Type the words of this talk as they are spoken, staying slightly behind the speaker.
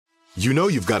You know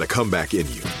you've got a comeback in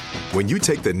you. When you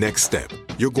take the next step,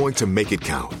 you're going to make it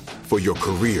count. For your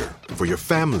career, for your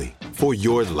family, for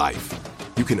your life.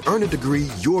 You can earn a degree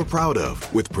you're proud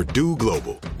of with Purdue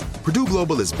Global. Purdue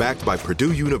Global is backed by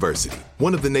Purdue University,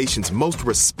 one of the nation's most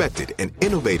respected and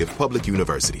innovative public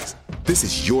universities. This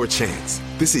is your chance.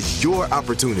 This is your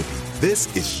opportunity.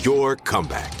 This is your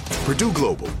comeback. Purdue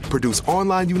Global, Purdue's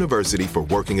online university for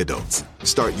working adults.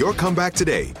 Start your comeback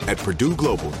today at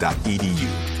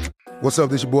purdueglobal.edu. What's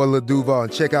up, this your boy Lil Duval,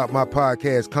 and check out my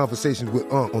podcast, Conversations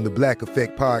with Unc, on the Black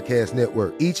Effect Podcast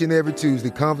Network. Each and every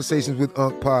Tuesday, Conversations with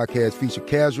Unc podcast feature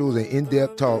casuals and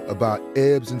in-depth talk about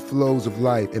ebbs and flows of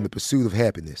life and the pursuit of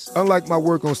happiness. Unlike my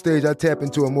work on stage, I tap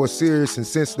into a more serious and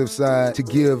sensitive side to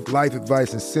give life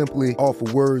advice and simply offer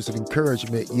words of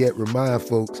encouragement, yet remind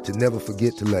folks to never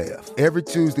forget to laugh. Every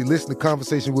Tuesday, listen to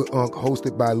Conversation with Unc,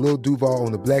 hosted by Lil Duval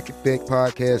on the Black Effect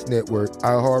Podcast Network,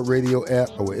 iHeartRadio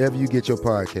app, or wherever you get your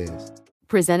podcasts.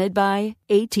 Presented by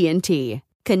AT&T.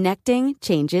 Connecting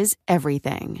changes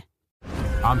everything.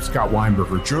 I'm Scott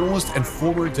Weinberger, journalist and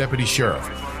former deputy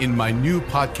sheriff. In my new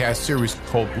podcast series,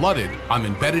 Cold Blooded, I'm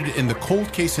embedded in the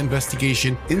cold case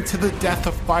investigation into the death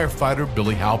of firefighter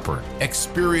Billy Halpern.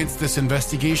 Experience this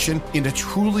investigation in a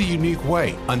truly unique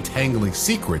way, untangling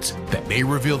secrets that may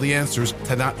reveal the answers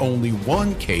to not only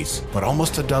one case, but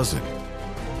almost a dozen.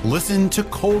 Listen to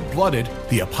Cold Blooded,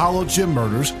 the Apollo Gym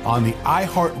Murders on the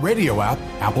iHeartRadio app,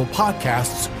 Apple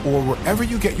Podcasts, or wherever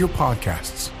you get your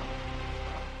podcasts.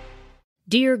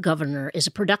 Dear Governor is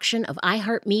a production of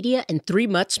iHeartMedia and Three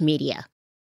Mutts Media.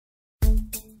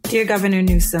 Dear Governor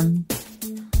Newsom.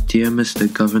 Dear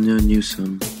Mr. Governor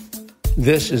Newsom.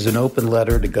 This is an open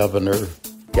letter to Governor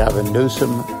Gavin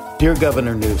Newsom. Dear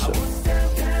Governor Newsom.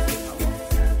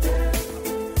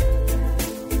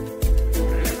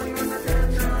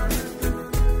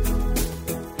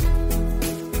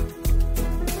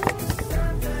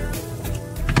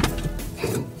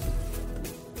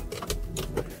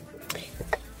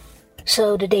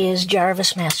 So today is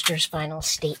Jarvis Master's final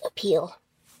state appeal.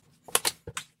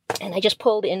 And I just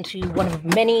pulled into one of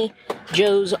many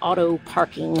Joe's Auto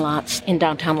parking lots in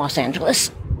downtown Los Angeles.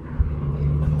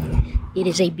 It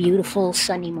is a beautiful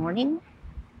sunny morning.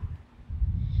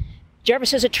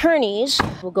 Jarvis's attorneys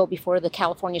will go before the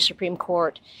California Supreme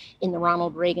Court in the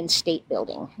Ronald Reagan State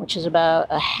Building, which is about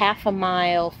a half a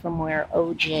mile from where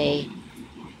O.J.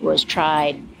 was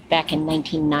tried back in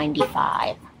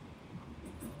 1995.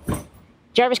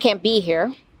 Jarvis can't be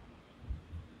here.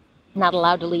 Not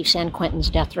allowed to leave San Quentin's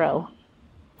death row.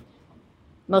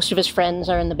 Most of his friends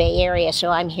are in the Bay Area, so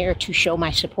I'm here to show my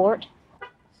support,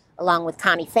 along with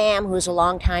Connie Pham, who is a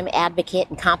longtime advocate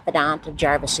and confidant of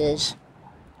Jarvis's.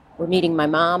 We're meeting my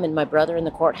mom and my brother in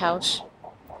the courthouse.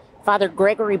 Father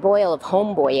Gregory Boyle of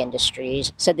Homeboy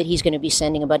Industries said that he's going to be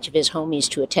sending a bunch of his homies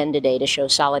to attend today to show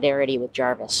solidarity with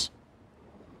Jarvis.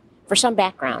 For some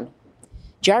background,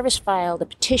 Jarvis filed a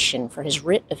petition for his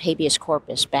writ of habeas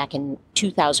corpus back in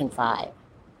 2005.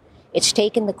 It's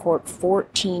taken the court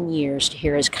 14 years to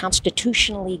hear his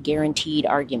constitutionally guaranteed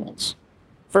arguments.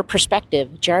 For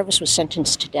perspective, Jarvis was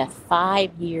sentenced to death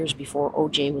 5 years before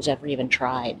O.J. was ever even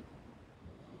tried.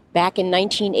 Back in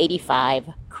 1985,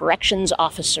 Corrections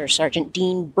Officer Sergeant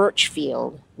Dean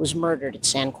Birchfield was murdered at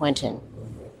San Quentin.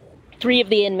 3 of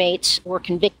the inmates were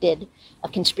convicted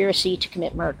of conspiracy to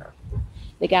commit murder.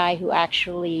 The guy who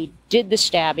actually did the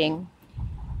stabbing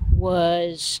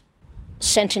was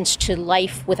sentenced to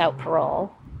life without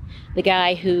parole. The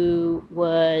guy who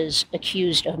was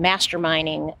accused of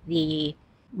masterminding the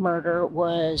murder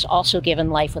was also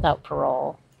given life without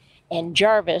parole. And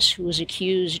Jarvis, who was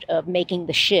accused of making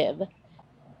the shiv,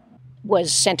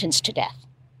 was sentenced to death.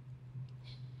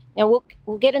 Now,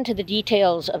 we'll get into the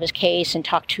details of his case and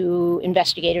talk to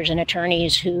investigators and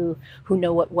attorneys who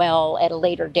know it well at a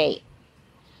later date.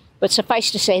 But suffice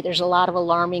to say, there's a lot of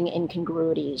alarming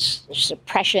incongruities. There's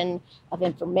suppression of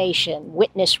information,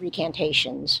 witness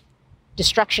recantations,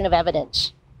 destruction of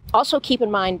evidence. Also keep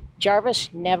in mind, Jarvis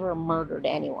never murdered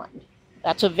anyone.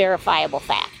 That's a verifiable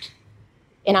fact.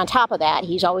 And on top of that,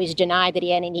 he's always denied that he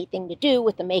had anything to do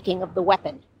with the making of the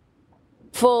weapon.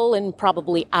 Full and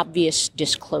probably obvious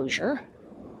disclosure.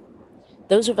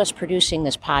 Those of us producing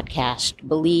this podcast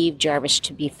believe Jarvis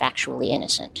to be factually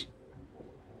innocent.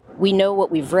 We know what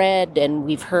we've read and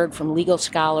we've heard from legal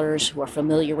scholars who are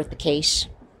familiar with the case.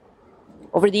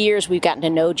 Over the years, we've gotten to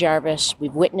know Jarvis,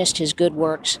 we've witnessed his good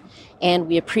works, and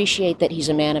we appreciate that he's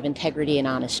a man of integrity and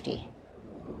honesty.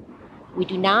 We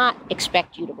do not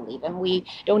expect you to believe him. We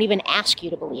don't even ask you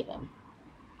to believe him.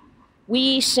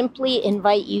 We simply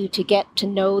invite you to get to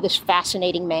know this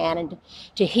fascinating man and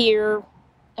to hear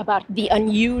about the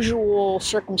unusual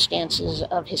circumstances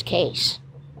of his case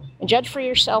and judge for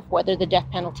yourself whether the death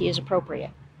penalty is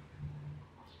appropriate.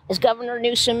 As Governor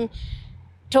Newsom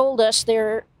told us,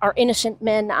 there are innocent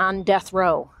men on death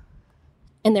row,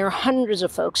 and there are hundreds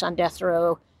of folks on death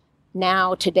row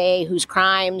now, today, whose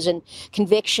crimes and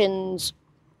convictions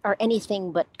are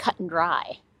anything but cut and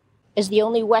dry. As the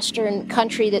only Western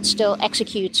country that still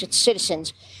executes its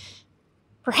citizens,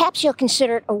 perhaps you'll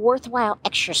consider it a worthwhile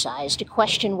exercise to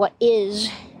question what is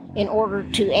in order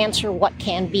to answer what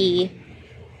can be,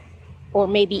 or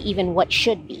maybe even what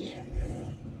should be.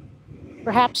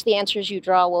 Perhaps the answers you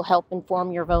draw will help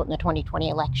inform your vote in the 2020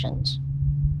 elections.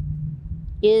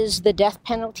 Is the death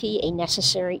penalty a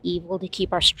necessary evil to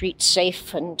keep our streets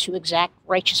safe and to exact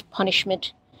righteous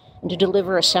punishment and to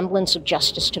deliver a semblance of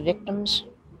justice to victims?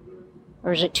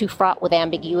 Or is it too fraught with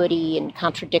ambiguity and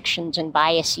contradictions and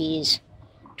biases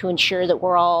to ensure that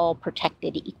we're all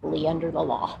protected equally under the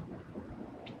law?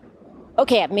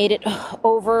 Okay, I've made it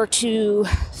over to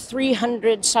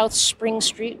 300 South Spring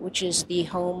Street, which is the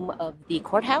home of the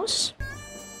courthouse.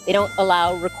 They don't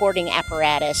allow recording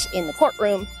apparatus in the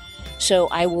courtroom, so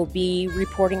I will be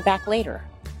reporting back later.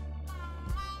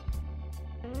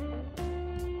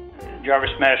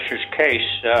 Jarvis Masters'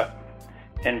 case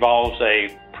involves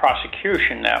a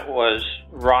prosecution that was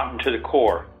rotten to the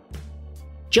core.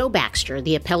 Joe Baxter,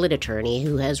 the appellate attorney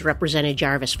who has represented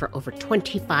Jarvis for over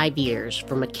 25 years,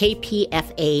 from a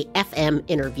KPFA-FM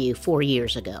interview 4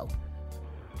 years ago.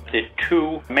 The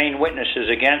two main witnesses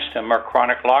against him are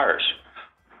chronic liars.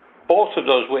 Both of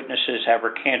those witnesses have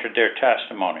recanted their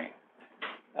testimony.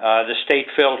 The state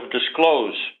failed to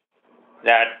disclose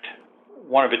that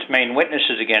one of its main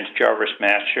witnesses against Jarvis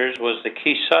Masters was the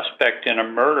key suspect in a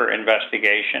murder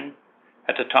investigation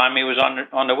at the time he was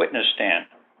on the witness stand.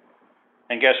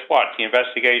 And guess what? The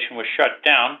investigation was shut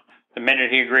down the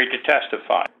minute he agreed to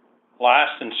testify.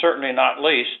 Last and certainly not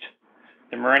least,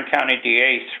 the Marin County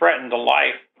DA threatened the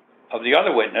life of the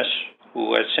other witness,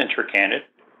 who has since recanted,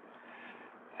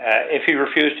 if he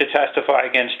refused to testify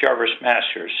against Jarvis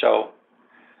Masters. So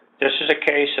this is a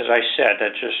case, as I said,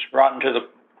 that's just rotten to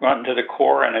the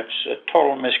core, and it's a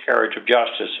total miscarriage of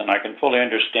justice. And I can fully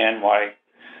understand why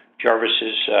Jarvis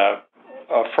is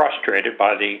frustrated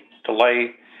by the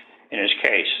delay in his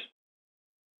case.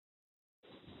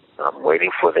 I'm waiting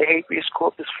for the habeas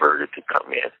corpus verdict to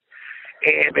come in,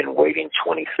 and I've been waiting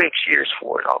 26 years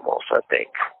for it almost, I think.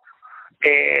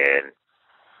 And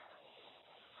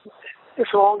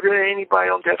it's longer than anybody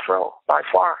on death row, by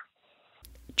far.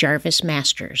 Jarvis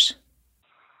Masters.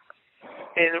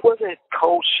 And it wasn't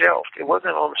cold shelved. It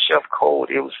wasn't on the shelf cold.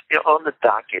 It was on the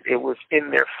docket. It was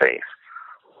in their face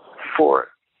for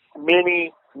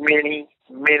many, many,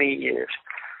 many years.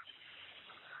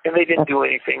 And they didn't do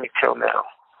anything until now.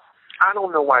 I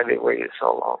don't know why they waited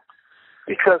so long.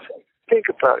 Because think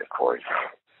about it, Corey.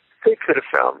 They could have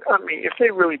found, if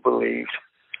they really believed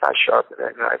how sharp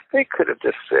that knife, they could have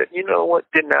just said, you know what,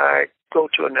 deny, go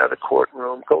to another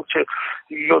courtroom, go to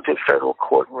the federal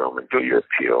courtroom and do your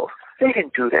appeal. They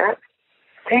didn't do that.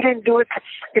 They didn't do it.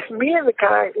 If me and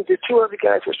the two other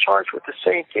guys were charged with the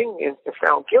same thing and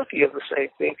found guilty of the same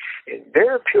thing, and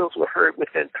their appeals were heard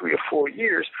within 3 or 4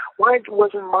 years, why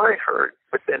wasn't mine heard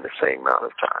within the same amount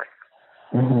of time?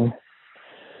 Mm-hmm.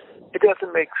 It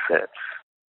doesn't make sense.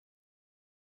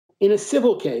 In a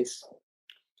civil case,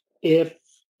 if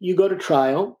you go to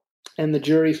trial and the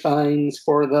jury finds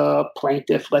for the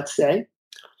plaintiff, let's say,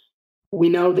 we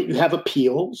know that you have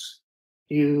appeals.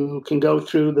 You can go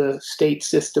through the state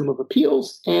system of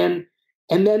appeals, and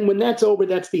then when that's over,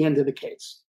 that's the end of the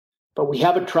case. But we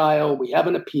have a trial, we have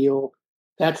an appeal,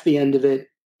 that's the end of it.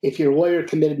 If your lawyer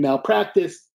committed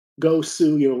malpractice, go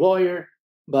sue your lawyer,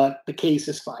 but the case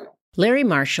is final. Larry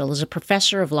Marshall is a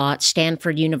professor of law at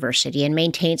Stanford University and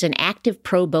maintains an active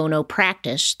pro bono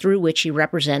practice through which he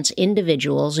represents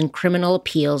individuals in criminal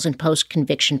appeals and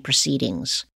post-conviction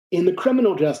proceedings. In the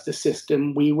criminal justice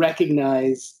system, we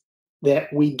recognize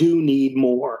that we do need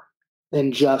more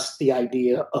than just the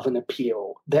idea of an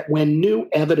appeal. That when new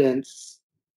evidence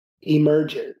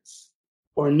emerges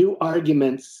or new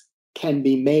arguments can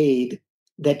be made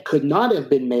that could not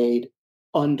have been made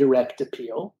on direct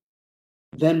appeal,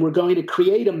 then we're going to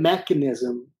create a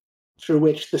mechanism through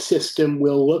which the system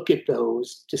will look at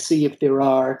those to see if there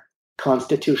are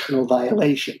constitutional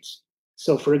violations.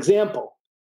 So, for example,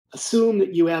 assume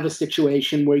that you have a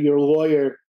situation where your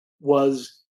lawyer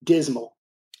was dismal.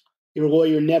 Your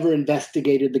lawyer never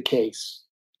investigated the case,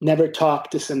 never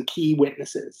talked to some key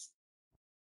witnesses.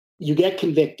 You get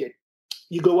convicted.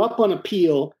 You go up on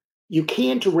appeal. You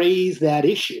can't raise that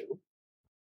issue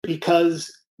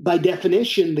because, by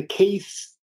definition, the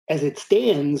case as it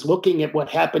stands, looking at what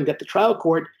happened at the trial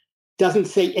court, doesn't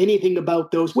say anything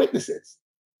about those witnesses.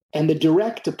 And the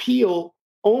direct appeal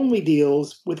only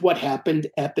deals with what happened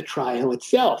at the trial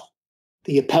itself.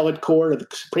 The appellate court or the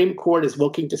Supreme Court is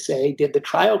looking to say, did the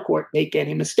trial court make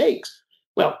any mistakes?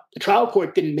 Well, the trial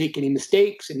court didn't make any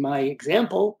mistakes in my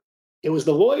example. It was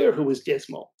the lawyer who was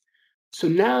dismal. So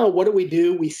now what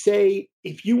do? We say,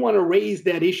 if you want to raise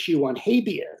that issue on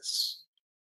habeas,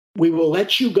 we will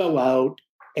let you go out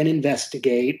and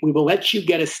investigate. We will let you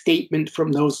get a statement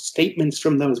from those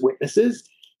witnesses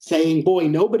saying, boy,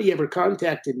 nobody ever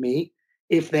contacted me.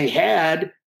 If they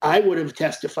had, I would have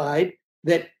testified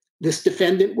that this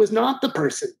defendant was not the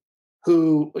person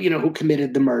who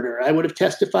committed the murder. I would have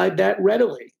testified that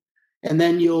readily. And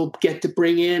then you'll get to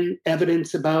bring in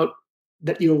evidence about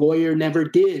that your lawyer never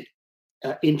did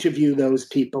interview those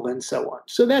people and so on.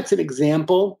 So that's an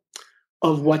example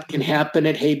of what can happen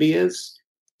at habeas.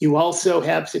 You also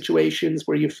have situations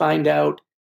where you find out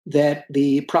that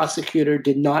the prosecutor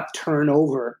did not turn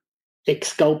over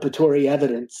exculpatory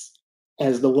evidence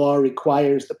as the law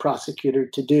requires the prosecutor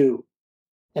to do.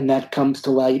 And that comes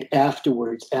to light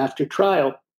afterwards, after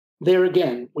trial. There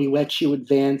again, we let you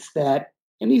advance that.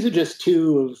 And these are just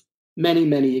two of many,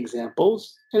 many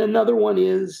examples. And another one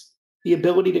is the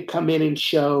ability to come in and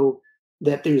show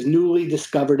that there's newly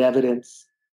discovered evidence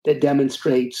that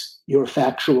demonstrates your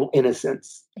factual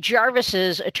innocence.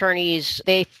 Jarvis's attorneys,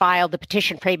 they filed the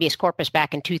petition for habeas corpus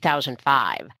back in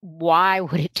 2005. Why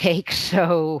would it take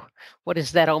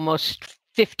almost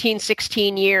 15,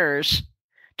 16 years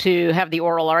to have the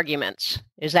oral arguments?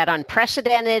 Is that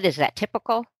unprecedented? Is that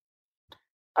typical?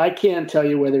 I can't tell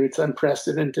you whether it's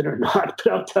unprecedented or not,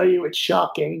 but I'll tell you it's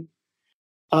shocking.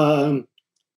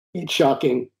 It's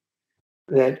shocking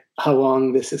that how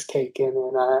long this has taken,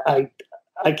 and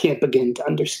I can't begin to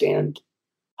understand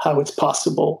how it's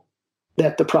possible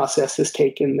that the process has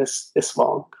taken this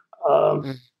long.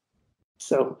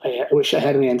 So I wish I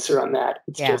had an answer on that.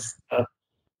 It's just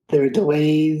there are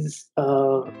delays.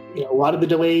 A lot of the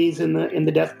delays in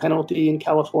the death penalty in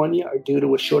California are due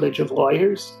to a shortage of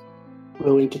lawyers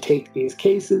willing to take these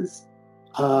cases,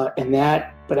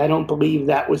 but I don't believe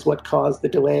that was what caused the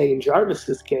delay in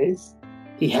Jarvis's case.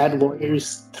 He had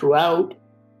lawyers throughout,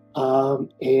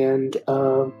 and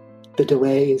the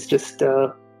delay is just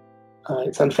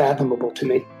it's unfathomable to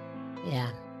me. Yeah.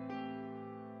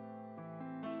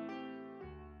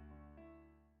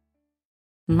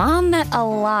 Mom met a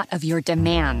lot of your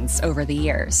demands over the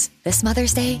years. This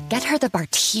Mother's Day, get her the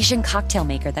Bartesian cocktail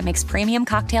maker that makes premium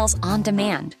cocktails on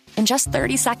demand. In just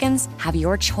 30 seconds, have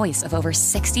your choice of over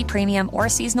 60 premium or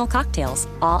seasonal cocktails,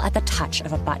 all at the touch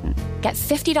of a button. Get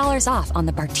 $50 off on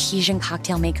the Bartesian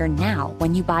cocktail maker now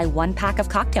when you buy 1 pack of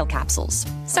cocktail capsules.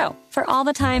 So, for all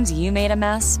the times you made a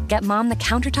mess, get Mom the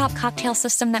countertop cocktail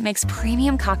system that makes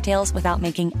premium cocktails without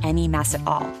making any mess at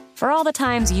all. For all the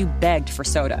times you begged for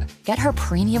soda, get her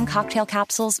premium cocktail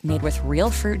capsules made with real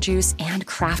fruit juice and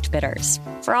craft bitters.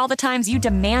 For all the times you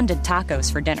demanded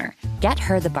tacos for dinner, get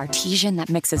her the Bartesian that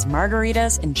mixes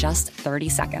margaritas in just 30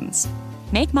 seconds.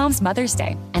 Make Mom's Mother's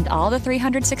Day and all the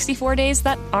 364 days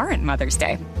that aren't Mother's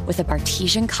Day with a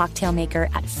Bartesian cocktail maker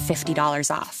at $50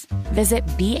 off. Visit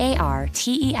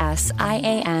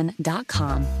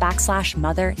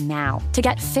BARTESIAN.com/mother now to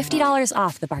get $50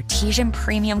 off the Bartesian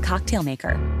Premium Cocktail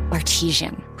Maker.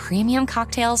 Bartesian, premium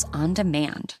cocktails on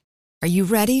demand. Are you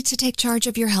ready to take charge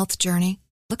of your health journey?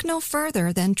 Look no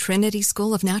further than Trinity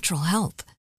School of Natural Health.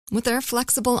 With their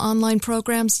flexible online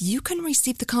programs, you can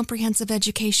receive the comprehensive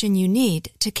education you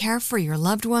need to care for your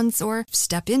loved ones or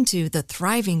step into the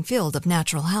thriving field of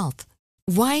natural health.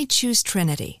 Why choose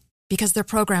Trinity? Because their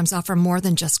programs offer more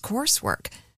than just coursework.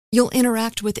 You'll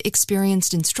interact with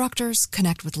experienced instructors,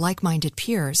 connect with like-minded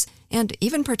peers, and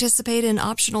even participate in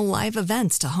optional live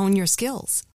events to hone your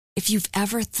skills. If you've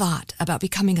ever thought about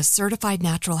becoming a certified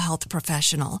natural health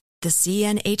professional, the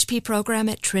CNHP program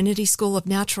at Trinity School of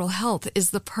Natural Health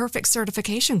is the perfect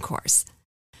certification course.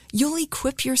 You'll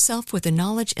equip yourself with the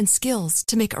knowledge and skills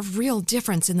to make a real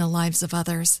difference in the lives of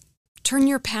others. Turn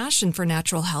your passion for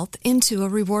natural health into a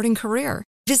rewarding career.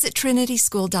 Visit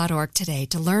trinityschool.org today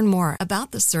to learn more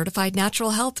about the Certified Natural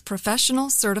Health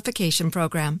Professional Certification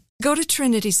Program. Go to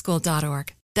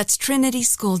trinityschool.org. That's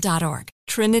trinityschool.org.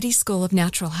 Trinity School of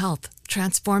Natural Health.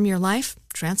 Transform your life,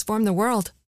 transform the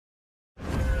world.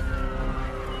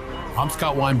 I'm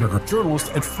Scott Weinberger,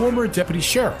 journalist and former deputy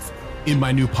sheriff. In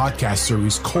my new podcast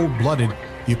series, Cold-Blooded,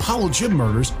 The Apollo Gym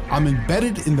Murders, I'm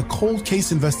embedded in the cold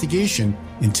case investigation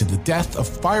into the death of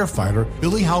firefighter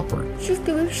Billy Halpern. It's just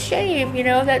a shame,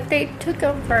 that they took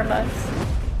him from us.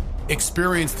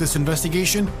 Experience this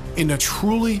investigation in a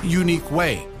truly unique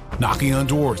way. knocking on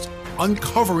doors,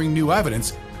 uncovering new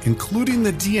evidence, including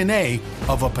the DNA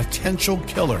of a potential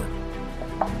killer.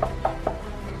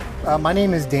 My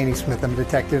name is Danny Smith. I'm a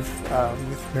detective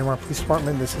with Miramar Police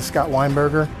Department. This is Scott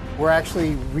Weinberger. We're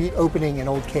actually reopening an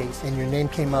old case, and your name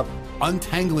came up.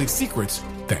 Untangling secrets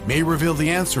that may reveal the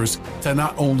answers to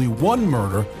not only one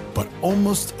murder, but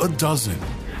almost a dozen.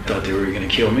 I thought they were going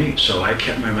to kill me, so I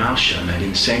kept my mouth shut and I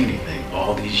didn't say anything.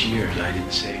 All these years, I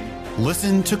didn't say anything.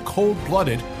 Listen to Cold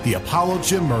Blooded, The Apollo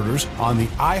Gym Murders on the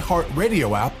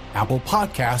iHeartRadio app, Apple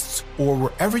Podcasts, or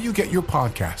wherever you get your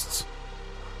podcasts.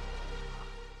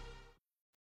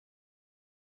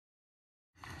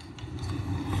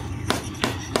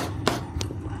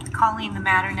 Calling the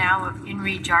matter now of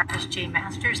Inree Jarvis J.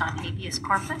 Masters on habeas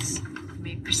corpus. You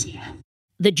may proceed.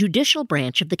 The judicial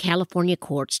branch of the California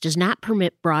courts does not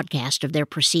permit broadcast of their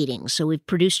proceedings, so we've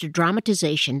produced a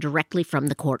dramatization directly from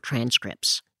the court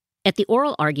transcripts. At the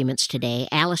oral arguments today,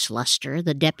 Alice Luster,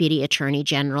 the Deputy Attorney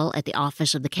General at the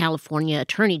Office of the California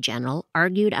Attorney General,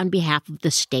 argued on behalf of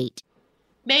the state.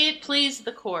 May it please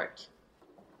the court.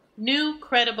 New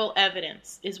credible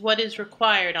evidence is what is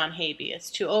required on habeas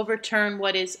to overturn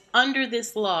what is, under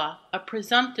this law, a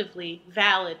presumptively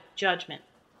valid judgment.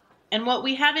 And what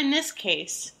we have in this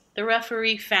case, the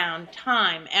referee found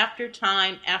time after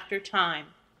time after time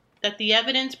that the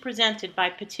evidence presented by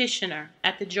petitioner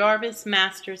at the Jarvis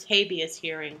Masters habeas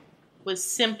hearing was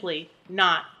simply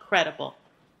not credible.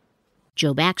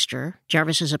 Joe Baxter,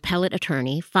 Jarvis's appellate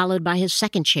attorney, followed by his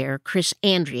second chair, Chris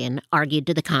Andrian, argued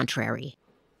to the contrary.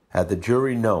 Had the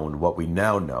jury known what we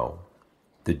now know,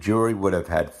 the jury would have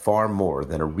had far more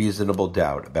than a reasonable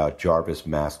doubt about Jarvis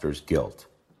Masters' guilt.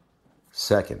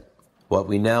 Second, what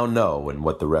we now know and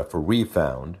what the referee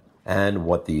found, and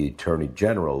what the Attorney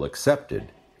General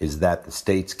accepted, is that the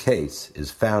state's case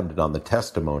is founded on the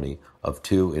testimony of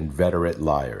two inveterate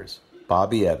liars,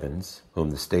 Bobby Evans,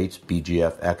 whom the state's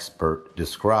BGF expert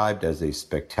described as a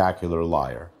spectacular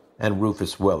liar, and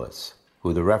Rufus Willis,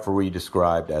 who the referee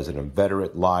described as an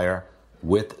inveterate liar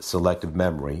with selective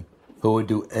memory who would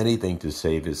do anything to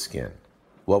save his skin.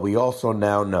 What we also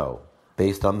now know,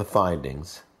 based on the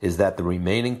findings, is that the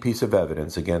remaining piece of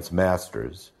evidence against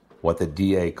Masters, what the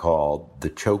DA called the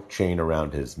choke chain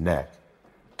around his neck,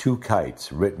 two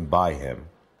kites written by him,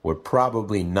 were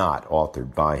probably not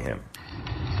authored by him.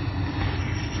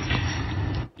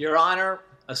 Your Honor,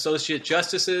 Associate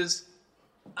Justices,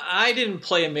 I didn't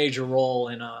play a major role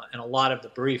in a lot of the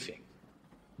briefing,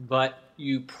 but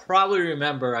you probably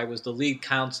remember I was the lead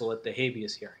counsel at the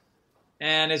habeas hearing.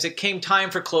 And as it came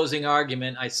time for closing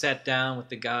argument, I sat down with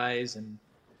the guys and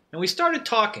we started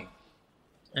talking.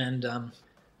 And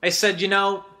I said,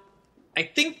 I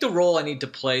think the role I need to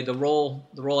play, the role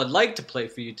I'd like to play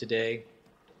for you today,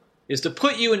 is to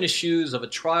put you in the shoes of a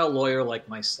trial lawyer like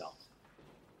myself.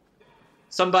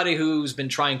 Somebody who's been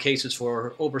trying cases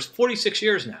for over 46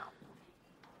 years now.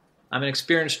 I'm an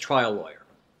experienced trial lawyer.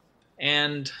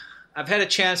 And I've had a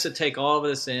chance to take all of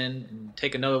this in and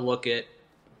take another look at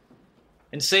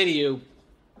and say to you,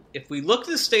 if we look at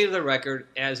the state of the record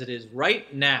as it is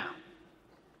right now,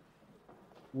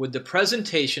 would the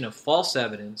presentation of false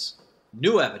evidence,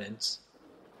 new evidence,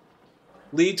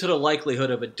 lead to the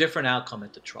likelihood of a different outcome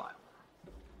at the trial?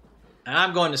 And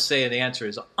I'm going to say the answer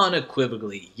is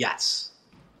unequivocally yes.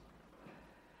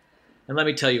 And let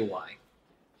me tell you why.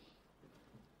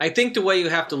 I think the way you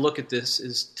have to look at this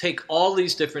is take all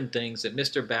these different things that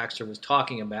Mr. Baxter was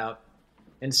talking about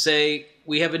and say,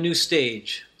 we have a new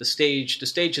stage. The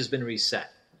stage has been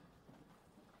reset.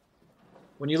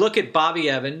 When you look at Bobby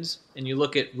Evans and you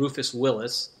look at Rufus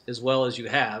Willis, as well as you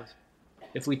have,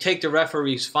 if we take the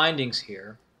referee's findings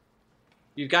here,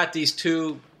 you've got these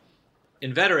two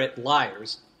inveterate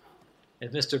liars,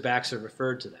 as Mr. Baxter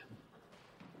referred to them.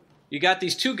 You got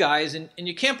these two guys, and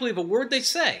you can't believe a word they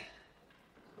say.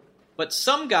 But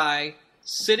some guy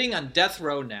sitting on death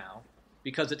row now,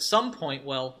 because at some point,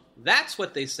 that's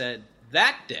what they said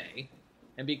that day,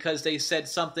 and because they said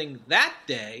something that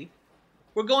day,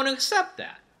 we're going to accept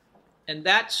that. And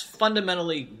that's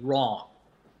fundamentally wrong.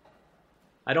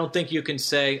 I don't think you can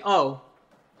say,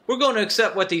 we're going to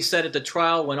accept what he said at the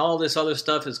trial when all this other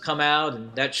stuff has come out,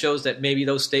 and that shows that maybe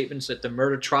those statements at the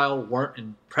murder trial weren't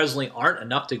and presently aren't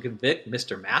enough to convict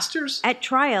Mr. Masters? At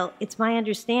trial, it's my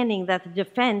understanding that the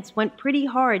defense went pretty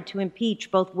hard to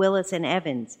impeach both Willis and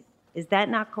Evans. Is that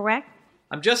not correct?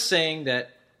 I'm just saying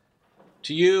that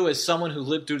to you, as someone who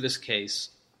lived through this case,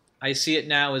 I see it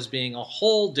now as being a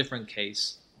whole different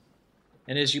case.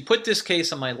 And as you put this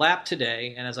case on my lap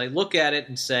today, and as I look at it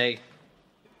and say,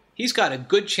 he's got a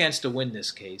good chance to win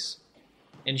this case,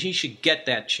 and he should get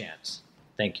that chance.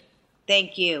 Thank you.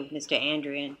 Thank you, Mr.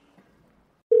 Andrian.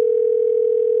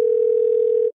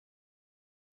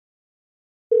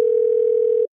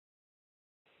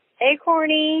 Hey,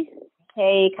 Corny.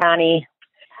 Hey, Connie.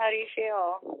 How do you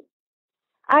feel?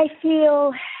 I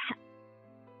feel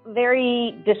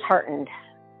very disheartened.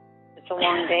 It's a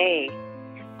long day.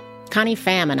 Connie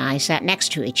Pham and I sat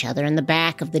next to each other in the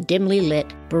back of the dimly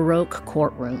lit Baroque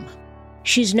courtroom.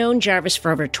 She's known Jarvis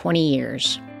for over 20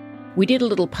 years. We did a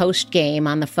little post-game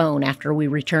on the phone after we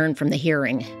returned from the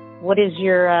hearing. What is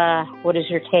your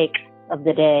take of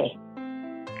the day?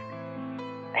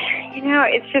 You know,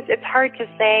 it's hard to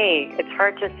say. It's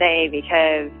hard to say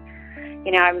because,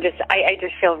 you know, I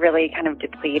just feel really kind of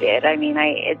depleted. I mean,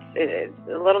 it's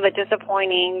a little bit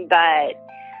disappointing, but,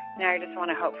 you know, I just want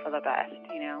to hope for the best,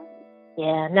 you know?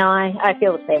 Yeah, no, I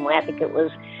feel the same way. I think it was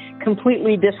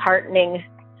completely disheartening.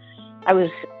 I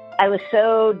was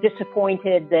so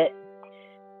disappointed that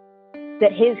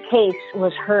his case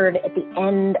was heard at the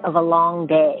end of a long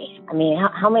day. I mean,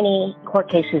 how many court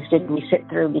cases did we sit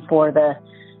through before the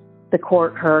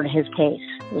court heard his case?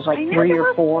 It was like 3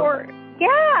 or 4.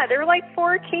 Yeah, there were like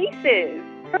 4 cases.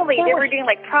 Really, they were doing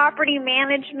like property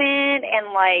management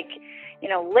and like, you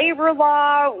know, labor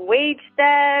law, wage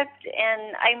theft,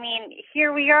 and I mean,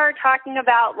 here we are talking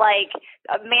about like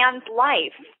a man's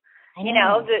life. I mean,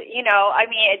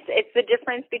 it's the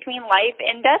difference between life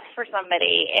and death for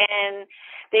somebody, and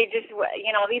they just,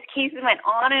 you know, these cases went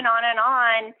on and on and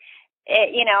on.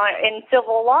 You know, in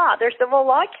civil law, they're civil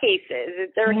law cases.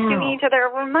 They're suing each other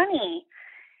over money.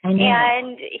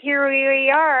 And here we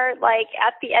are, like,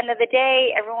 at the end of the day,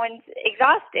 everyone's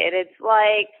exhausted. It's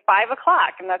like 5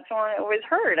 o'clock, and that's when it was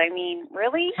heard. I mean,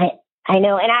 really? I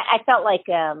know, and I felt like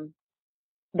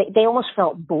they almost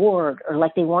felt bored or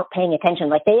like they weren't paying attention.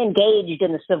 Like they engaged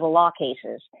in the civil law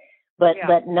cases, but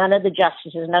none of the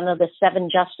justices, none of the 7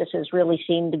 justices really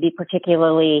seemed to be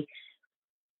particularly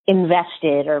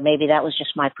invested, or maybe that was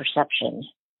just my perception.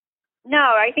 No,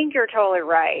 I think you're totally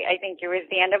right. I think it was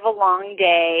the end of a long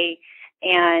day,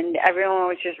 and everyone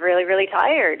was just really, really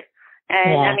tired.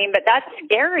 And I mean, but that's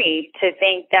scary to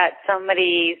think that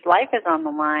somebody's life is on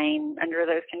the line under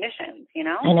those conditions, you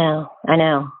know? I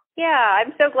know. Yeah,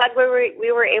 I'm so glad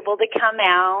we were able to come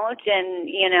out, and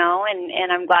you know,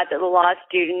 and I'm glad that the law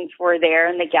students were there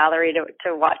in the gallery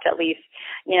to watch at least,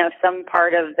 you know, some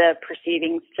part of the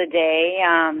proceedings today.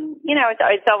 You know,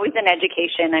 it's always an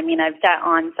education. I mean, I've sat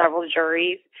on several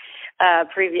juries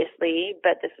previously,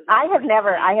 but this is I have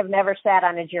never sat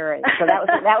on a jury, so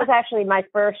that was actually my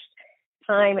first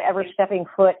time ever stepping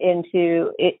foot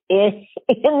into a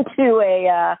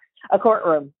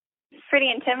courtroom. Pretty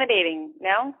intimidating,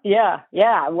 no? Yeah,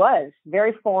 it was.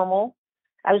 Very formal.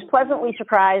 I was pleasantly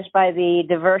surprised by the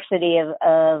diversity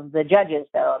of the judges,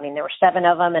 though. I mean, there were 7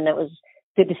 of them, and it was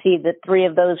good to see that 3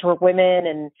 of those were women,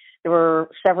 and there were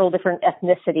several different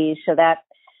ethnicities, so that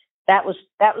was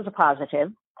a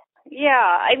positive. Yeah,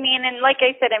 I mean, and like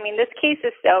I said, I mean, this case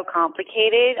is so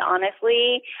complicated,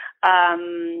 honestly.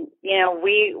 You know,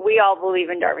 we all believe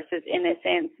in Jarvis's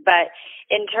innocence, but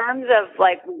in terms of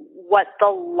like what the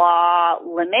law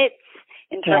limits,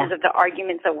 in terms of the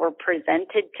arguments that were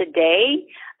presented today,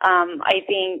 I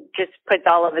think just puts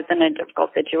all of us in a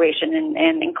difficult situation,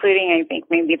 and including, I think,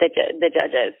 maybe the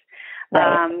judges,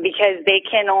 because they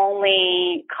can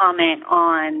only comment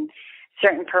on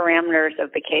certain parameters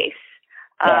of the case.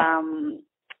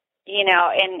 You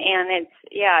know, and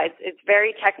it's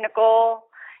very technical,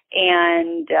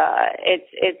 and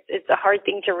it's a hard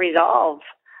thing to resolve.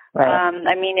 Right.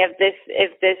 I mean, if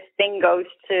this thing goes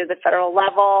to the federal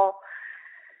level,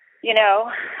 you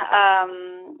know.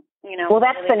 Well,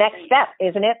 that's the next step,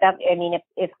 isn't it? I mean,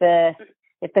 if the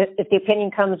opinion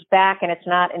comes back and it's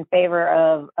not in favor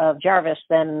of Jarvis,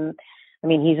 then I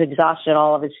mean, he's exhausted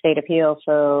all of his state appeals,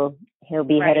 so he'll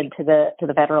be headed to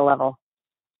the federal level.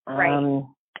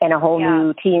 And a whole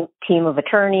new team of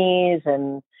attorneys,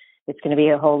 and it's going to be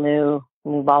a whole new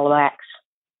ball of wax.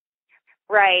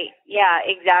 Right. Yeah,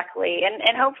 exactly.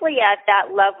 And hopefully at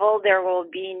that level there will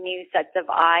be new sets of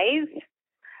eyes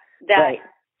that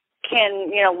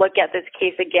can, you know, look at this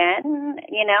case again,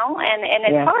 you know, and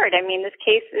it's hard. I mean, this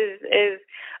case is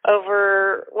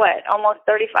over almost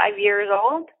 35 years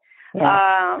old.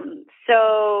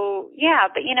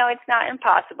 But you know, it's not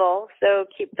impossible. So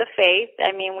keep the faith.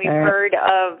 I mean, we've heard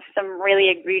of some really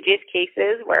egregious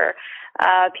cases where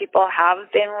people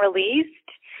have been released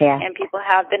and people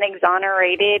have been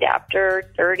exonerated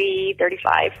after 30,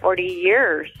 35, 40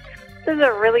 years. This is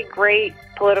a really great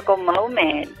political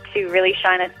moment to really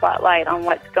shine a spotlight on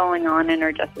what's going on in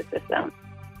our justice system.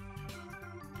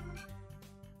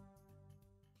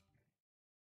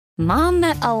 Mom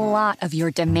met a lot of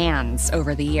your demands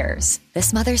over the years.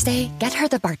 This Mother's Day, get her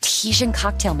the Bartesian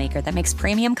cocktail maker that makes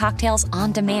premium cocktails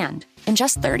on demand. In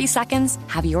just 30 seconds,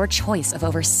 have your choice of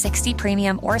over 60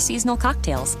 premium or seasonal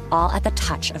cocktails, all at the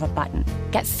touch of a button.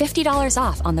 Get $50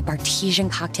 off on the Bartesian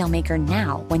cocktail maker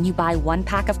now when you buy 1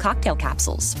 pack of cocktail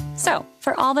capsules. So,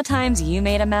 for all the times you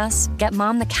made a mess, get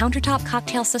Mom the countertop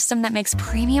cocktail system that makes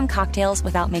premium cocktails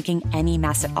without making any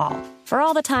mess at all. For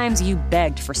all the times you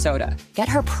begged for soda, get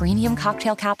her premium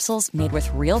cocktail capsules made with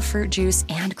real fruit juice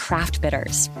and craft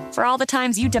bitters. For all the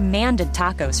times you demanded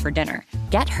tacos for dinner,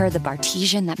 get her the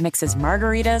Bartesian that mixes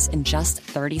margaritas in just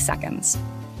 30 seconds.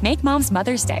 Make Mom's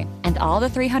Mother's Day and all the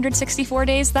 364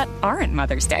 days that aren't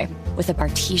Mother's Day with a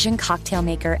Bartesian cocktail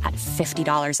maker at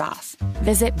 $50 off.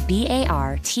 Visit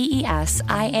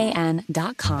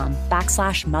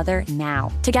BARTESIAN.com/mother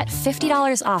now to get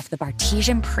 $50 off the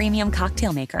Bartesian Premium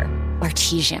Cocktail Maker.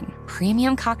 Bartesian,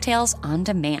 premium cocktails on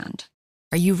demand.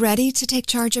 Are you ready to take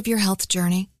charge of your health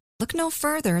journey? Look no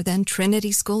further than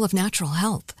Trinity School of Natural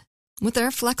Health. With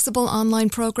their flexible online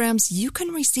programs, you can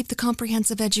receive the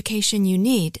comprehensive education you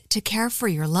need to care for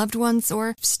your loved ones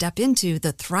or step into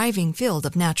the thriving field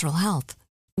of natural health.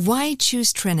 Why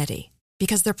choose Trinity?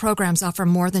 Because their programs offer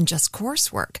more than just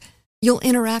coursework. You'll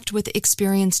interact with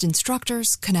experienced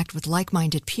instructors, connect with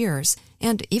like-minded peers,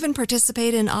 and even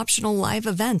participate in optional live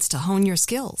events to hone your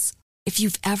skills. If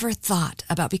you've ever thought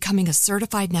about becoming a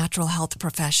certified natural health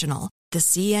professional, the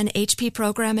CNHP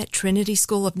program at Trinity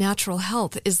School of Natural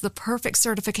Health is the perfect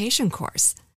certification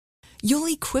course. You'll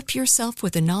equip yourself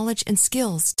with the knowledge and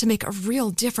skills to make a real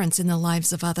difference in the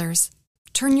lives of others.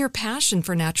 Turn your passion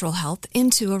for natural health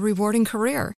into a rewarding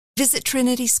career. Visit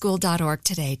trinityschool.org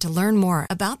today to learn more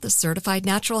about the Certified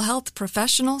Natural Health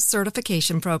Professional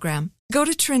Certification Program. Go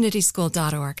to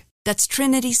trinityschool.org. That's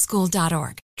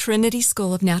trinityschool.org. Trinity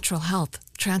School of Natural Health.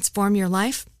 Transform your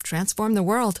life, transform the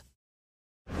world.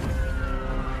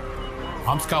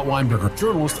 I'm Scott Weinberger,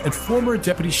 journalist and former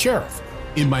deputy sheriff.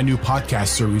 In my new podcast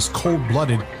series, Cold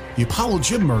Blooded, The Apollo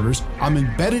Gym Murders, I'm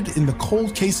embedded in the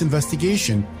cold case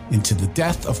investigation into the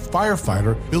death of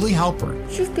firefighter Billy Halpern.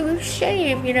 It's just a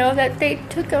shame, that they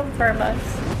took him from us.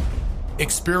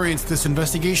 Experience this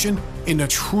investigation in a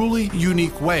truly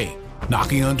unique way,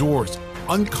 knocking on doors,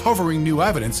 uncovering new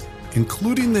evidence,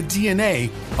 including the DNA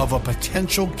of a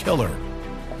potential killer.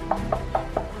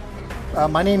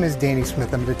 My name is Danny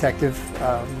Smith. I'm a detective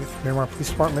with Miramar Police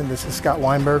Department. This is Scott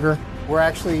Weinberger. We're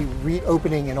actually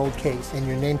reopening an old case, and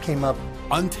your name came up.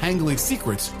 Untangling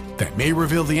secrets that may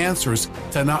reveal the answers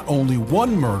to not only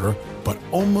one murder, but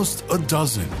almost a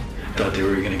dozen. I thought they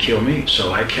were going to kill me,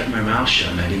 so I kept my mouth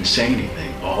shut and I didn't say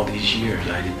anything. All these years,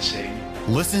 I didn't say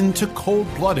anything. Listen to Cold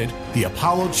Blooded, The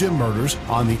Apollo Gym Murders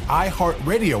on the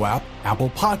iHeartRadio app, Apple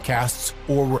Podcasts,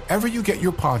 or wherever you get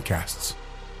your podcasts.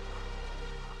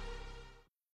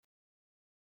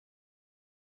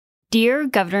 Dear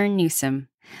Governor Newsom,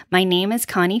 my name is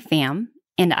Connie Pham,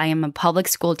 and I am a public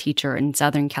school teacher in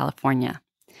Southern California.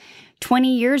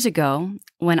 20 years ago,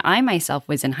 when I myself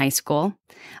was in high school,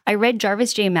 I read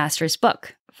Jarvis J. Masters'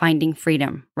 book, Finding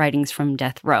Freedom, Writings from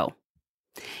Death Row.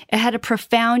 It had a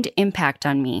profound impact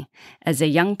on me as a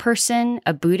young person,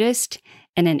 a Buddhist,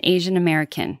 and an Asian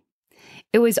American.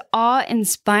 It was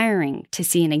awe-inspiring to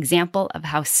see an example of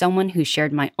how someone who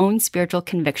shared my own spiritual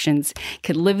convictions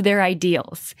could live their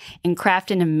ideals and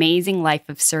craft an amazing life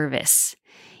of service,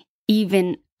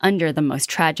 even under the most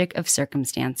tragic of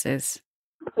circumstances.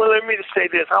 Well, let me just say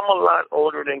this. I'm a lot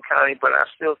older than Connie, but I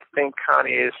still think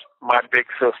Connie is my big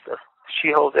sister.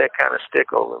 She holds that kind of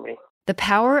stick over me. The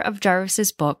power of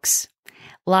Jarvis's books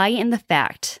lie in the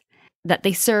fact that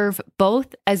they serve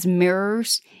both as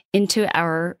mirrors into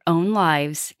our own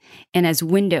lives and as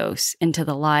windows into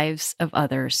the lives of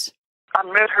others. I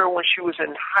met her when she was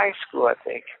in high school, I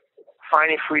think.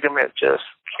 Finding Freedom had just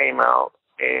came out,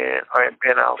 and I had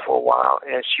been out for a while,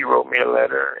 and she wrote me a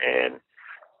letter, and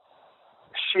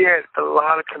she had a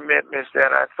lot of commitments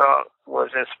that I thought was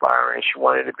inspiring. She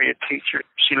wanted to be a teacher.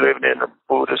 She lived in a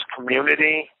Buddhist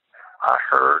community. I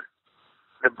heard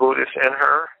the Buddhist in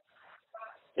her.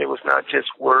 It was not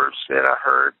just words that I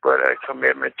heard, but a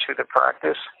commitment to the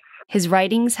practice. His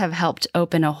writings have helped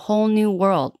open a whole new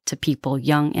world to people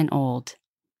young and old.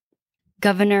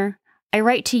 Governor, I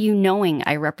write to you knowing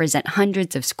I represent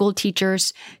hundreds of school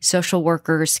teachers, social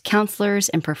workers, counselors,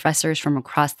 and professors from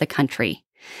across the country.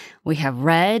 We have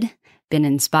read, been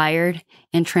inspired,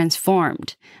 and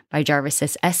transformed by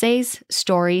Jarvis's essays,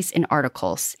 stories, and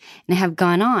articles, and have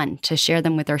gone on to share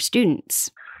them with our students.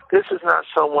 This is not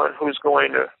someone who's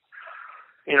going to,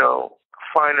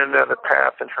 find another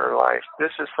path in her life.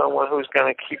 This is someone who's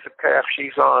going to keep the path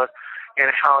she's on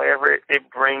And however it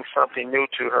brings something new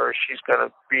to her, she's going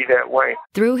to be that way.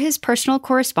 Through his personal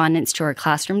correspondence to our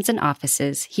classrooms and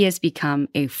offices, he has become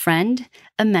a friend,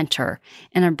 a mentor,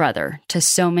 and a brother to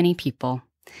so many people.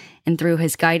 And through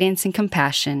his guidance and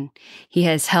compassion, he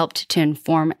has helped to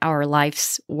inform our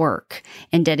life's work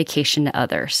and dedication to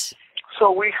others.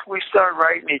 So we started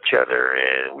writing each other,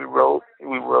 and we wrote,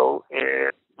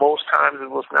 and most times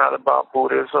it was not about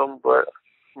Buddhism, but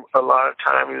a lot of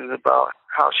times it was about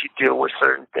how she deal with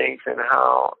certain things and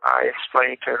how I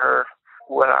explained to her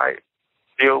what I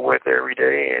deal with every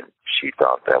day, and she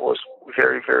thought that was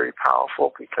very, very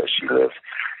powerful because she lives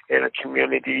in a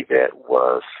community that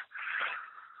was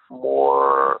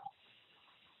more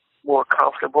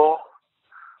comfortable,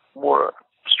 more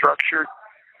structured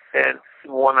than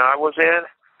the one I was in.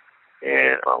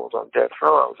 And I was on death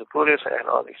row, I was a Buddhist, I had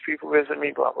all these people visit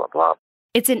me, blah, blah, blah.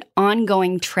 It's an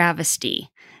ongoing travesty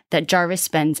that Jarvis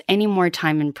spends any more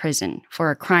time in prison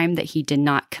for a crime that he did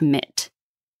not commit.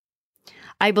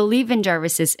 I believe in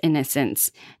Jarvis's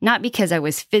innocence, not because I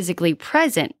was physically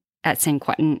present at San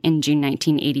Quentin in June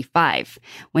 1985,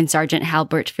 when Sergeant Hal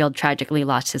Birchfield tragically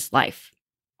lost his life.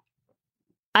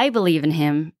 I believe in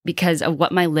him because of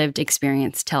what my lived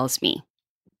experience tells me,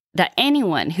 that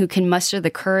anyone who can muster the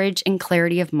courage and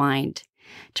clarity of mind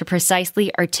to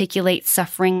precisely articulate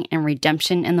suffering and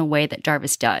redemption in the way that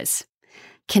Jarvis does,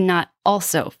 cannot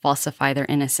also falsify their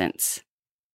innocence.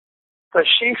 But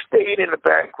she stayed in the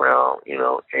background,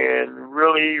 and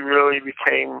really, really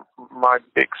became my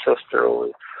big sister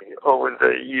over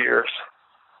the years.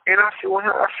 And I feel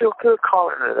good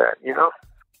calling her that,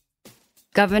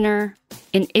 Governor,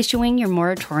 in issuing your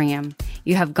moratorium,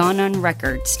 you have gone on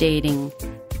record stating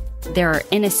there are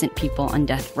innocent people on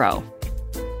death row.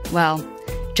 Well,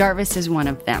 Jarvis is one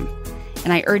of them,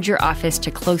 and I urge your office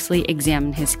to closely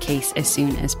examine his case as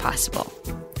soon as possible.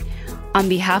 On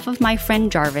behalf of my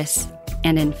friend Jarvis,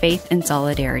 and in faith and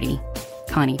solidarity,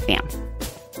 Connie Pham.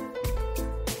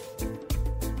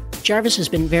 Jarvis has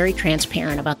been very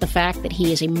transparent about the fact that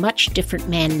he is a much different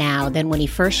man now than when he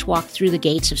first walked through the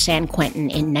gates of San Quentin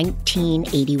in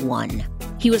 1981.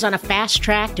 He was on a fast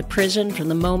track to prison from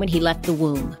the moment he left the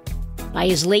womb. By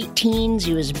his late teens,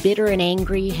 he was bitter and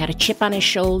angry, had a chip on his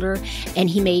shoulder, and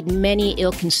he made many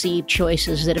ill-conceived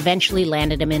choices that eventually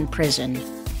landed him in prison.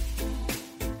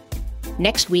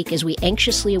 Next week, as we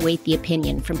anxiously await the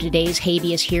opinion from today's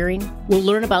habeas hearing, we'll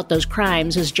learn about those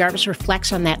crimes as Jarvis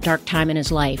reflects on that dark time in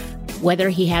his life, whether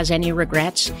he has any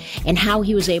regrets, and how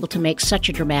he was able to make such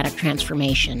a dramatic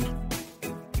transformation.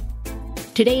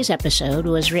 Today's episode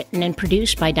was written and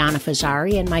produced by Donna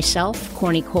Fazzari and myself,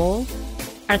 Corny Cole.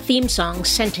 Our theme song,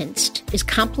 Sentenced, is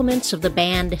compliments of the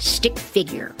band Stick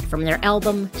Figure from their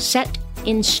album Set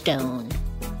in Stone.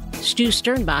 Stu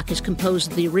Sternbach has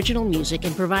composed the original music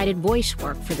and provided voice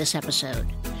work for this episode.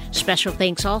 Special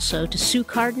thanks also to Sue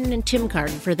Carden and Tim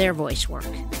Carden for their voice work.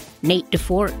 Nate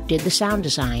DeFort did the sound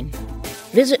design.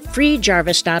 Visit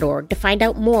freejarvis.org to find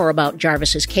out more about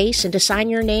Jarvis's case and to sign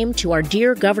your name to our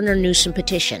Dear Governor Newsom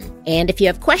petition. And if you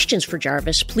have questions for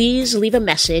Jarvis, please leave a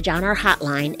message on our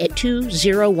hotline at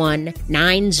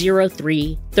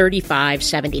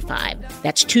 201-903-3575.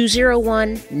 That's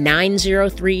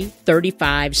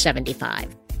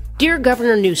 201-903-3575. Dear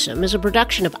Governor Newsom is a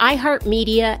production of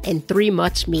iHeartMedia and Three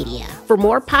Mutts Media. For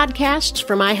more podcasts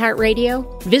from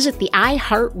iHeartRadio, visit the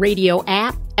iHeartRadio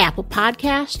app, Apple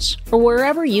Podcasts, or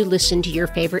wherever you listen to your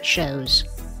favorite shows.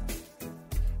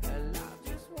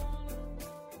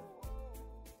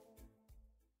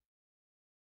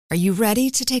 Are you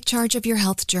ready to take charge of your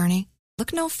health journey?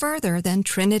 Look no further than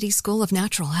Trinity School of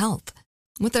Natural Health.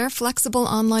 With their flexible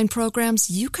online programs,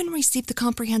 you can receive the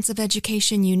comprehensive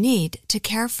education you need to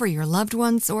care for your loved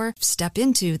ones or step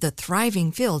into the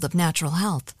thriving field of natural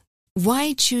health.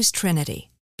 Why choose Trinity?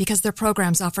 Because their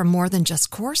programs offer more than just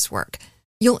coursework.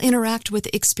 You'll interact with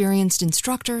experienced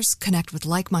instructors, connect with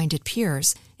like-minded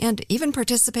peers, and even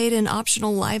participate in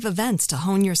optional live events to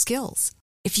hone your skills.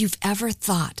 If you've ever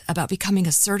thought about becoming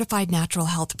a certified natural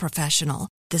health professional,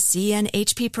 the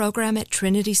CNHP program at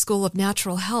Trinity School of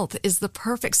Natural Health is the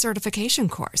perfect certification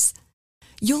course.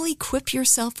 You'll equip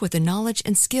yourself with the knowledge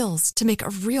and skills to make a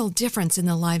real difference in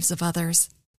the lives of others.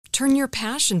 Turn your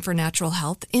passion for natural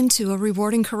health into a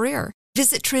rewarding career.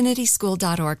 Visit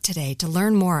trinityschool.org today to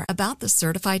learn more about the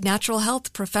Certified Natural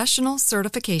Health Professional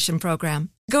Certification Program.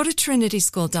 Go to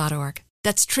trinityschool.org.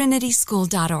 That's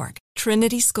trinityschool.org.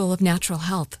 Trinity School of Natural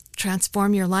Health.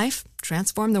 Transform your life,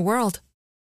 transform the world.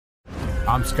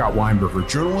 I'm Scott Weinberger,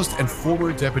 journalist and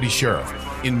former deputy sheriff.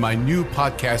 In my new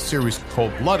podcast series,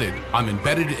 Cold-Blooded, I'm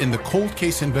embedded in the cold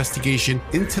case investigation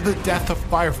into the death of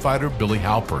firefighter Billy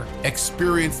Halpern.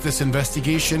 Experience this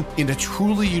investigation in a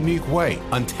truly unique way,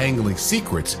 untangling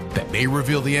secrets that may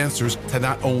reveal the answers to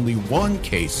not only one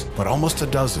case, but almost a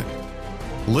dozen.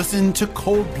 Listen to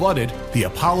Cold-Blooded, the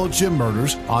Apollo Gym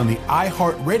Murders on the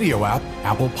iHeartRadio app,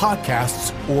 Apple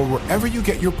Podcasts, or wherever you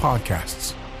get your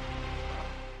podcasts.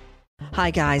 Hi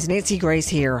guys, Nancy Grace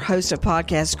here, host of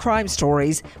podcast Crime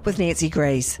Stories with Nancy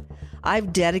Grace.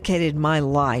 I've dedicated my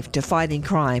life to fighting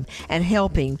crime and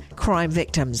helping crime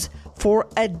victims. For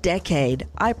a decade,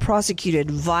 I prosecuted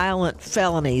violent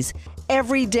felonies.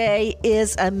 Every day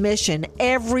is a mission.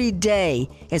 Every day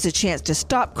is a chance to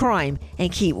stop crime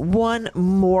and keep one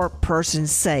more person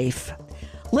safe.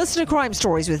 Listen to Crime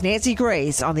Stories with Nancy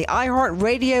Grace on the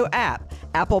iHeartRadio app,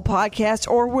 Apple Podcasts,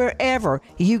 or wherever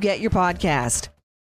you get your podcast.